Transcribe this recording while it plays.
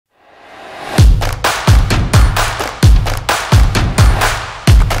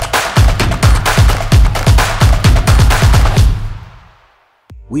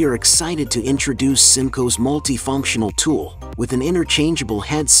we are excited to introduce CIMCO's multifunctional tool with an interchangeable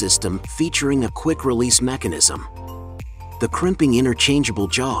head system featuring a quick-release mechanism. The crimping interchangeable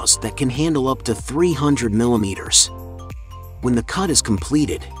jaws that can handle up to 300 millimeters. When the cut is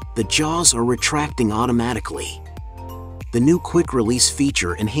completed, the jaws are retracting automatically. The new quick-release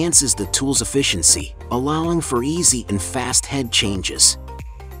feature enhances the tool's efficiency, allowing for easy and fast head changes.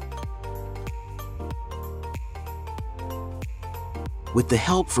 With the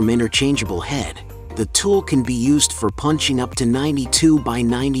help from interchangeable head, the tool can be used for punching up to 92 by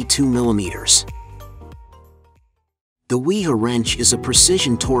 92 millimeters. The Wiha wrench is a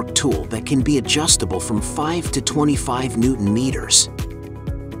precision torque tool that can be adjustable from 5 to 25 Newton meters.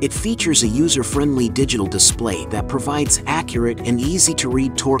 It features a user-friendly digital display that provides accurate and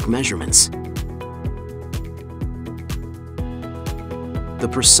easy-to-read torque measurements. The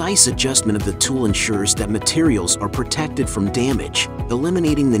precise adjustment of the tool ensures that materials are protected from damage,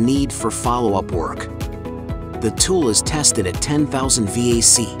 eliminating the need for follow-up work. The tool is tested at 10,000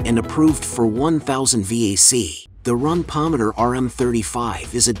 VAC and approved for 1,000 VAC. The RUNPOMETER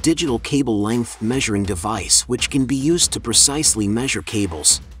RM35 is a digital cable length measuring device which can be used to precisely measure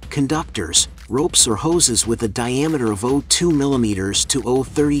cables, conductors, ropes or hoses with a diameter of 0.2 mm to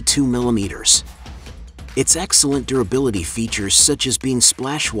 0.32 mm. Its excellent durability features such as being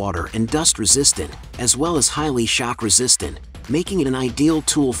splash water and dust resistant, as well as highly shock resistant, making it an ideal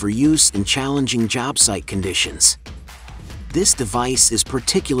tool for use in challenging job site conditions. This device is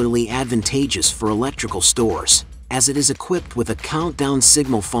particularly advantageous for electrical stores, as it is equipped with a countdown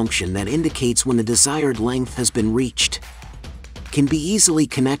signal function that indicates when the desired length has been reached. Can be easily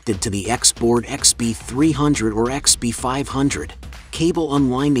connected to the X-Board XB300 or XB500, cable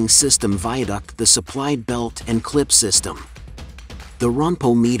unwinding system viaduct, the supplied belt and clip system. The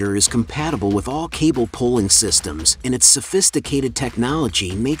RUNPOMETER is compatible with all cable pulling systems, and its sophisticated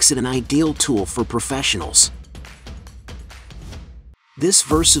technology makes it an ideal tool for professionals. This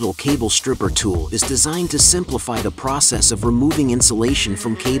versatile cable stripper tool is designed to simplify the process of removing insulation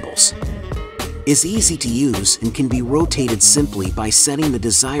from cables. Is easy to use and can be rotated simply by setting the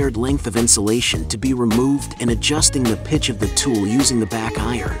desired length of insulation to be removed and adjusting the pitch of the tool using the back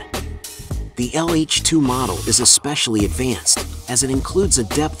iron. The LH2 model is especially advanced, as it includes a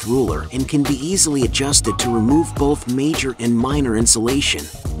depth ruler and can be easily adjusted to remove both major and minor insulation,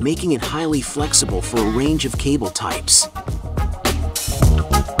 making it highly flexible for a range of cable types.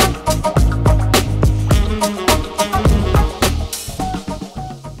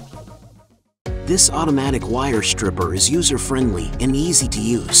 This automatic wire stripper is user-friendly and easy to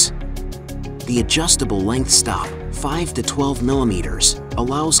use. The adjustable length stop, 5 to 12 millimeters,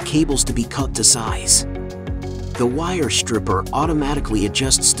 allows cables to be cut to size. The wire stripper automatically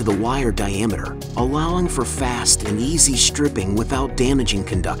adjusts to the wire diameter, allowing for fast and easy stripping without damaging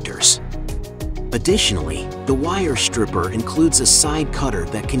conductors. Additionally, the wire stripper includes a side cutter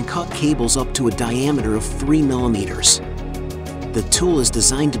that can cut cables up to a diameter of 3 millimeters. The tool is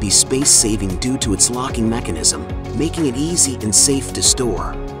designed to be space-saving due to its locking mechanism, making it easy and safe to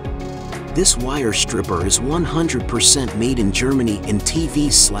store. This wire stripper is 100% made in Germany and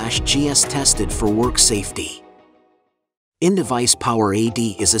TV/GS tested for work safety. INDEVICE Power AD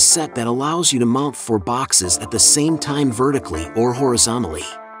is a set that allows you to mount 4 boxes at the same time vertically or horizontally.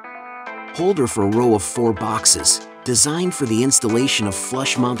 Holder for a row of 4 boxes, designed for the installation of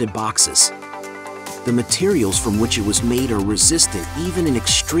flush-mounted boxes. The materials from which it was made are resistant even in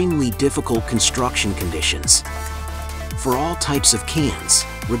extremely difficult construction conditions. For all types of cans,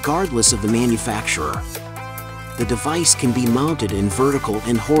 regardless of the manufacturer. The device can be mounted in vertical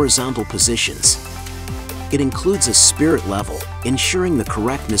and horizontal positions. It includes a spirit level, ensuring the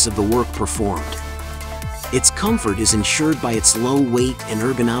correctness of the work performed. Its comfort is ensured by its low weight and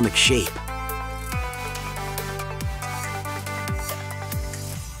ergonomic shape.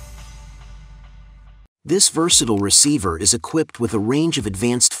 This versatile receiver is equipped with a range of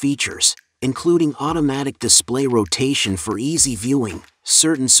advanced features, including automatic display rotation for easy viewing,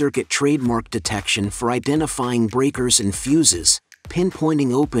 certain circuit trademark detection for identifying breakers and fuses,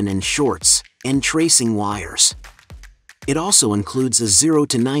 pinpointing open and shorts, and tracing wires. It also includes a 0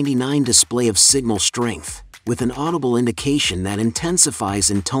 to 99 display of signal strength, with an audible indication that intensifies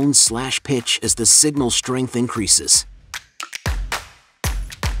in tone/pitch as the signal strength increases.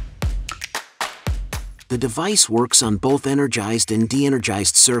 The device works on both energized and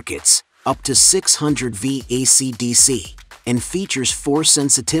de-energized circuits, up to 600 V AC/DC, and features 4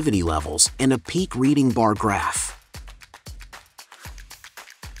 sensitivity levels and a peak reading bar graph.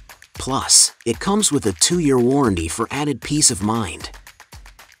 Plus, it comes with a 2-year warranty for added peace of mind.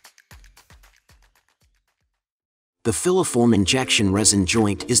 The filiform injection resin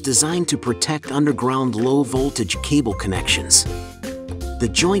joint is designed to protect underground low-voltage cable connections. The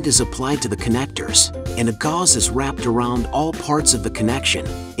joint is applied to the connectors, and a gauze is wrapped around all parts of the connection,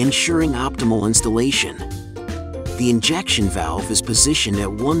 ensuring optimal installation. The injection valve is positioned at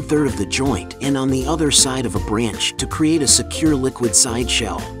 1/3 of the joint and on the other side of a branch to create a secure liquid side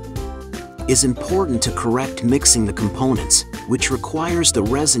shell. It is important to correct mixing the components, which requires the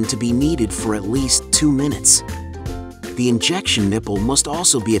resin to be kneaded for at least 2 minutes. The injection nipple must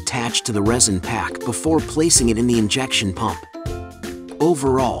also be attached to the resin pack before placing it in the injection pump.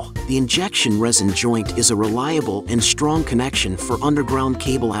 Overall, the injection resin joint is a reliable and strong connection for underground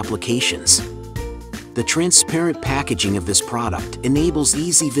cable applications. The transparent packaging of this product enables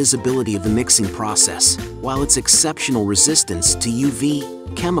easy visibility of the mixing process, while its exceptional resistance to UV,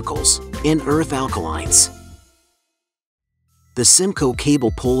 chemicals, and earth alkalines. The CIMCO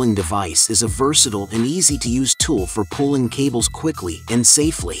cable pulling device is a versatile and easy-to-use tool for pulling cables quickly and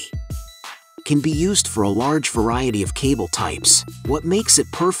safely. It can be used for a large variety of cable types, what makes it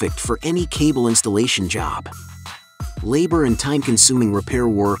perfect for any cable installation job. Labor and time-consuming repair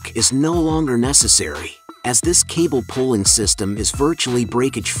work is no longer necessary, as this cable pulling system is virtually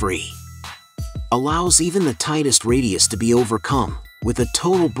breakage-free. Allows even the tightest radius to be overcome, with a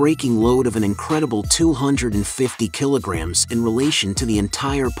total breaking load of an incredible 250 kilograms in relation to the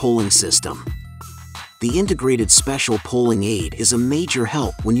entire pulling system. The integrated special pulling aid is a major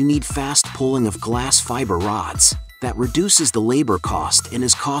help when you need fast pulling of glass fiber rods that reduces the labor cost and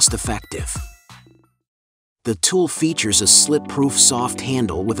is cost-effective. The tool features a slip-proof soft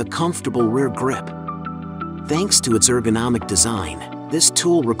handle with a comfortable rear grip. Thanks to its ergonomic design, this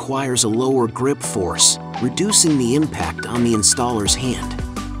tool requires a lower grip force, reducing the impact on the installer's hand.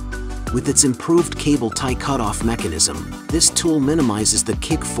 With its improved cable tie cutoff mechanism, this tool minimizes the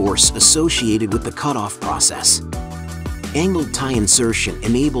kick force associated with the cutoff process. Angled tie insertion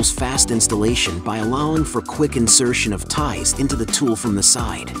enables fast installation by allowing for quick insertion of ties into the tool from the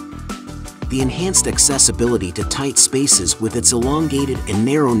side. The enhanced accessibility to tight spaces with its elongated and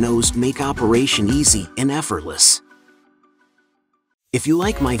narrow nose make operation easy and effortless. If you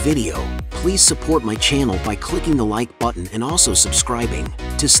like my video, please support my channel by clicking the like button and also subscribing.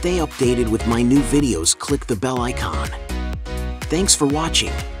 To stay updated with my new videos, click the bell icon. Thanks for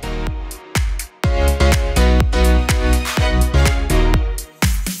watching.